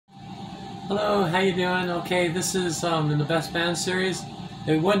Hello, how you doing? Okay, this is in the Best Band series.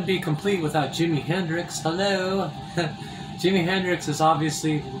 It wouldn't be complete without Jimi Hendrix. Hello! Jimi Hendrix is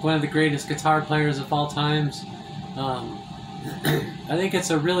obviously one of the greatest guitar players of all times. I think it's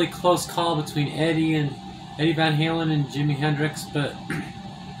a really close call between Eddie Van Halen and Jimi Hendrix, but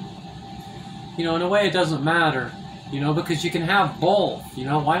you know, in a way it doesn't matter, you know, because you can have both, you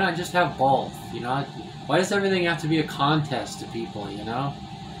know. Why not just have both, you know? Why does everything have to be a contest to people, you know?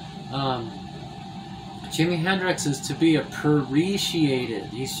 Jimi Hendrix is to be appreciated.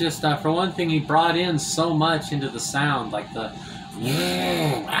 He's just, for one thing, he brought in so much into the sound, like the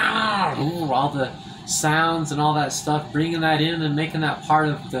all the sounds and all that stuff, bringing that in and making that part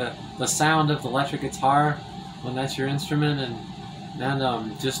of the sound of the electric guitar when that's your instrument, and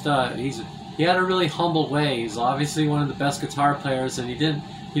he had a really humble way. He's obviously one of the best guitar players, and he didn't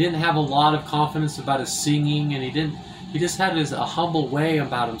have a lot of confidence about his singing, and he just had a humble way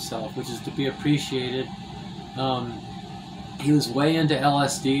about himself, which is to be appreciated. He was way into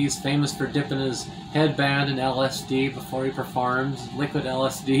LSD. He's famous for dipping his headband in LSD before he performed, liquid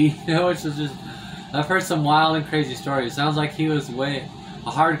LSD, you know, which is just, I've heard some wild and crazy stories. It sounds like he was a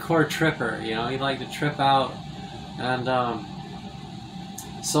hardcore tripper, you know. He liked to trip out, and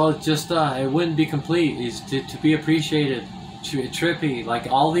so it just it wouldn't be complete. He's to be appreciated. Trippy,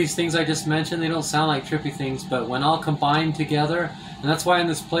 like all these things I just mentioned, they don't sound like trippy things, but when all combined together, and that's why in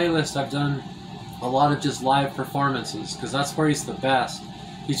this playlist I've done a lot of just live performances, because that's where he's the best.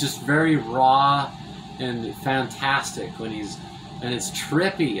 He's just very raw and fantastic when and it's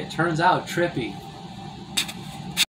trippy. It turns out trippy.